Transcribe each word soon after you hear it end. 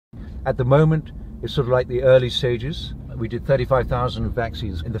At the moment, it's sort of like the early stages. We did 35,000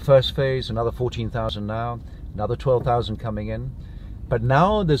 vaccines in the first phase, another 14,000 now, another 12,000 coming in. But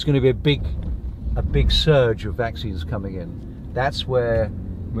now there's going to be a big surge of vaccines coming in. That's where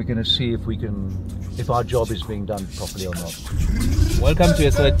we're going to see if our job is being done properly or not. Welcome to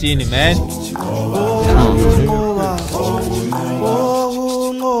Eswatini, man.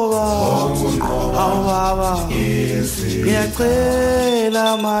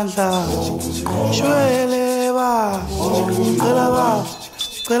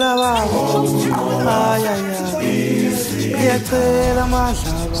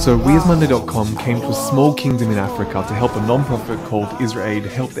 So we as monday.com came to a small kingdom in Africa to help a non-profit called Israel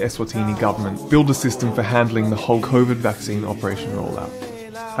help the Eswatini government build a system for handling the whole COVID vaccine operation rollout.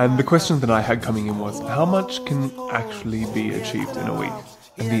 And the question that I had coming in was, how much can actually be achieved in a week?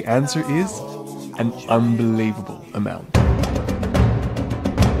 And the answer is an unbelievable amount.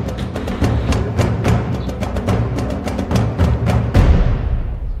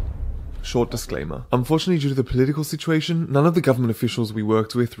 Short disclaimer. Unfortunately, due to the political situation, none of the government officials we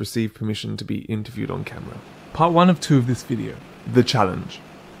worked with received permission to be interviewed on camera. Part 1 of 2 of this video, the challenge.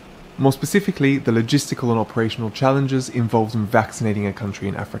 More specifically, the logistical and operational challenges involved in vaccinating a country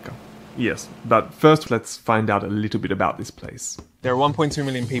in Africa. Yes, but first let's find out a little bit about this place. There are 1.2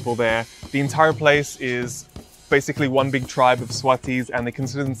 million people there. The entire place is basically one big tribe of Swatis, and they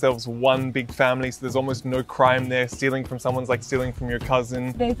consider themselves one big family, so there's almost no crime there. Stealing from someone's like stealing from your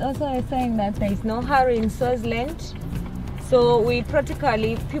cousin. There's also a saying that there's no hurry in Swaziland. So we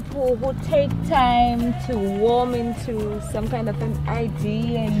practically people who take time to warm into some kind of an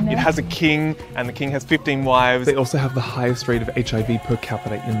idea. You know? It has a king, and the king has 15 wives. They also have the highest rate of HIV per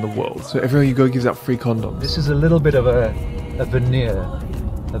capita in the world. So everywhere you go gives out free condoms. This is a little bit of a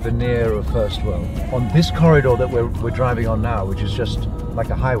veneer of first world. On this corridor that we're driving on now, which is just like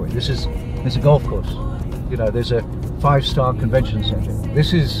a highway, there's a golf course. You know, there's a 5-star convention center.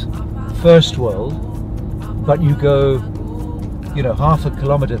 This is first world, but you go, you know, half a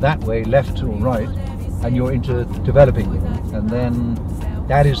kilometer that way, left or right, and you're into developing world. And then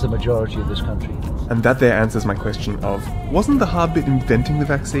that is the majority of this country. And that there answers my question of, wasn't the hard bit inventing the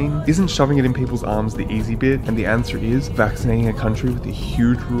vaccine? Isn't shoving it in people's arms the easy bit? And the answer is, vaccinating a country with a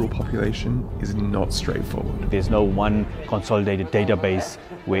huge rural population is not straightforward. There's no one consolidated database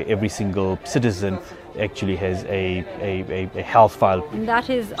where every single citizen actually has a health file. And that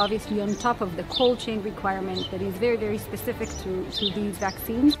is obviously on top of the cold chain requirement that is very, very specific to these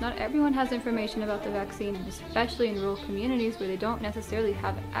vaccines. Not everyone has information about the vaccine, especially in rural communities where they don't necessarily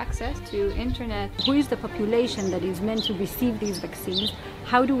have access to internet. Who is the population that is meant to receive these vaccines?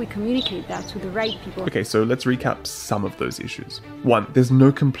 How do we communicate that to the right people? Okay, so let's recap some of those issues. 1. There's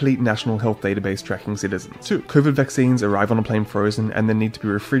no complete national health database tracking citizens. 2. COVID vaccines arrive on a plane frozen and then need to be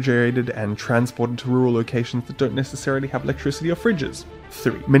refrigerated and transported to rural locations that don't necessarily have electricity or fridges.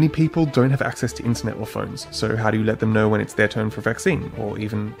 3. Many people don't have access to internet or phones, so how do you let them know when it's their turn for vaccine, or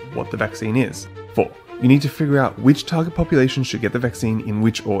even what the vaccine is? 4. You need to figure out which target population should get the vaccine in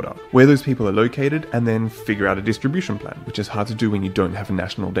which order, where those people are located, and then figure out a distribution plan, which is hard to do when you don't have a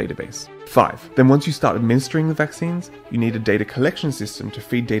national database. 5. Then once you start administering the vaccines, you need a data collection system to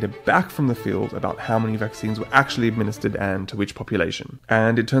feed data back from the field about how many vaccines were actually administered and to which population.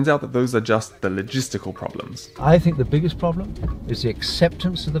 And it turns out that those are just the logistical problems. I think the biggest problem is the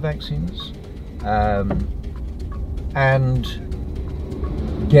acceptance of the vaccines and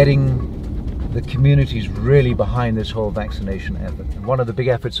getting the communities really behind this whole vaccination effort. And one of the big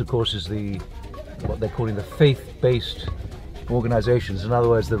efforts, of course, is what they're calling the faith-based organizations. In other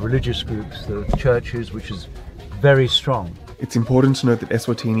words, the religious groups, the churches, which is very strong. It's important to note that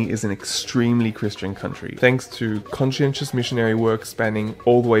Eswatini is an extremely Christian country, thanks to conscientious missionary work spanning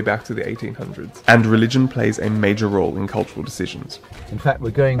all the way back to the 1800s. And religion plays a major role in cultural decisions. In fact,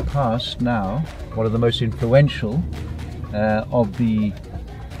 we're going past now one of the most influential of the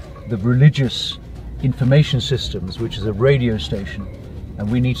religious information systems, which is a radio station,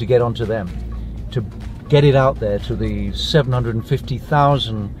 and we need to get onto them to get it out there to the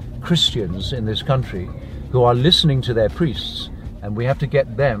 750,000 Christians in this country who are listening to their priests, and we have to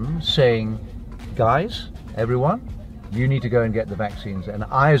get them saying, guys, everyone, you need to go and get the vaccines, and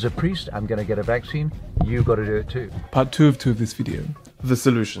I as a priest, I'm going to get a vaccine, you've got to do it too. Part 2 of 2 of this video. The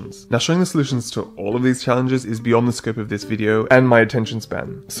solutions. Now, showing the solutions to all of these challenges is beyond the scope of this video and my attention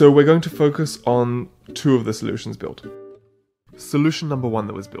span. So we're going to focus on 2 of the solutions built. Solution number 1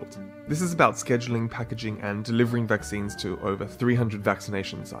 that was built. This is about scheduling, packaging, and delivering vaccines to over 300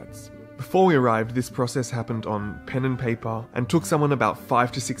 vaccination sites. Before we arrived, this process happened on pen and paper and took someone about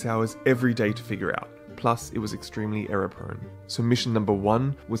 5 to 6 hours every day to figure out. plus it was extremely error prone. So mission number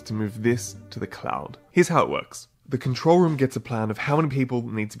 1 was to move this to the cloud. Here's how it works. The control room gets a plan of how many people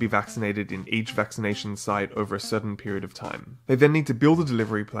need to be vaccinated in each vaccination site over a certain period of time. They then need to build a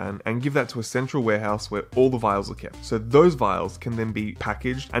delivery plan and give that to a central warehouse where all the vials are kept. So those vials can then be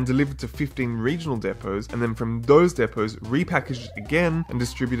packaged and delivered to 15 regional depots, and then from those depots repackaged again and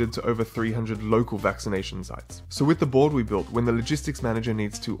distributed to over 300 local vaccination sites. So with the board we built, when the logistics manager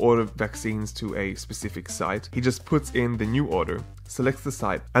needs to order vaccines to a specific site, he just puts in the new order, selects the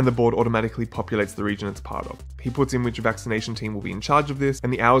site, and the board automatically populates the region it's part of. He puts in which vaccination team will be in charge of this,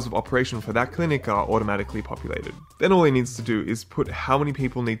 and the hours of operation for that clinic are automatically populated. Then all he needs to do is put how many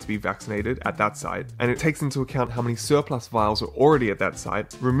people need to be vaccinated at that site, and it takes into account how many surplus vials are already at that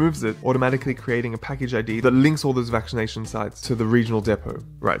site, removes it, automatically creating a package ID that links all those vaccination sites to the regional depot.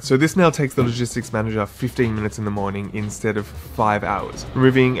 Right, so this now takes the logistics manager 15 minutes in the morning instead of 5 hours,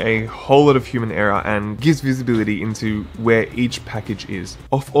 removing a whole lot of human error and gives visibility into where each package is.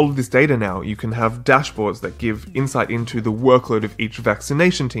 Off all of this data now, you can have dashboards that give insight into the workload of each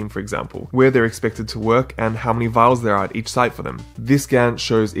vaccination team, for example, where they're expected to work and how many vials there are at each site for them. This Gantt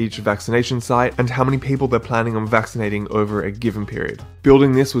shows each vaccination site and how many people they're planning on vaccinating over a given period.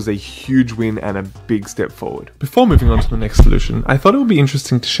 Building this was a huge win and a big step forward. Before moving on to the next solution, I thought it would be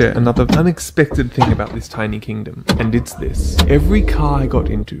interesting to share another unexpected thing about this tiny kingdom, and it's this. Every car I got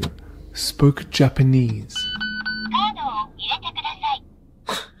into spoke Japanese.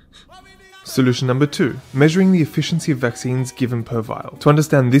 Solution number 2, measuring the efficiency of vaccines given per vial. To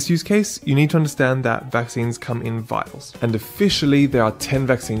understand this use case, you need to understand that vaccines come in vials, and officially there are 10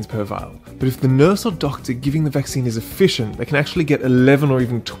 vaccines per vial. But if the nurse or doctor giving the vaccine is efficient, they can actually get 11 or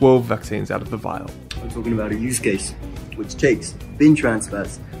even 12 vaccines out of the vial. I'm talking about a use case which takes bin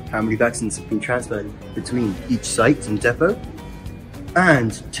transfers, how many vaccines have been transferred between each site and depot,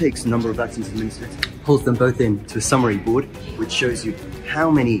 and takes the number of vaccines administered, pulls them both into a summary board which shows you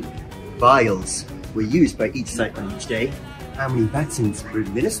how many vials were used by each site on each day, how many vaccines were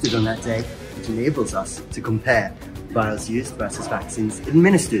administered on that day, which enables us to compare vials used versus vaccines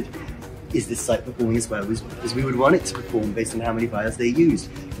administered. Is this site performing as well as we would want it to perform based on how many vials they used?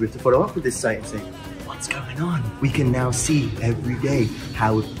 We have to follow up with this site and say, what's going on? We can now see every day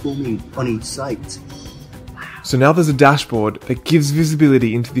how we're performing on each site. So now there's a dashboard that gives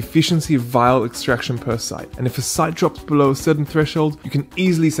visibility into the efficiency of vial extraction per site, and if a site drops below a certain threshold, you can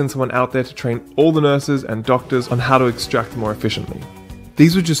easily send someone out there to train all the nurses and doctors on how to extract more efficiently.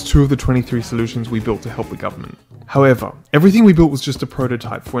 These were just 2 of the 23 solutions we built to help the government. However, everything we built was just a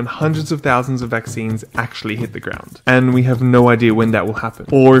prototype for when hundreds of thousands of vaccines actually hit the ground, and we have no idea when that will happen,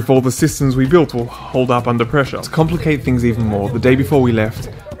 or if all the systems we built will hold up under pressure. To complicate things even more, the day before we left,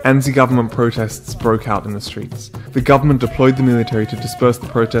 anti-government protests broke out in the streets. The government deployed the military to disperse the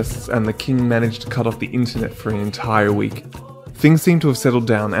protests, and the king managed to cut off the internet for an entire week. Things seem to have settled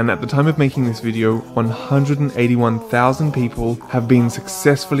down, and at the time of making this video, 181,000 people have been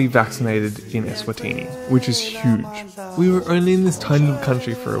successfully vaccinated in Eswatini, which is huge. We were only in this tiny little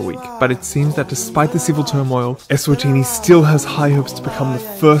country for a week, but it seems that despite the civil turmoil, Eswatini still has high hopes to become the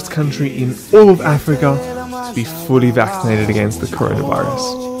first country in all of Africa to be fully vaccinated against the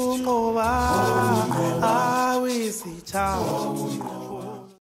coronavirus.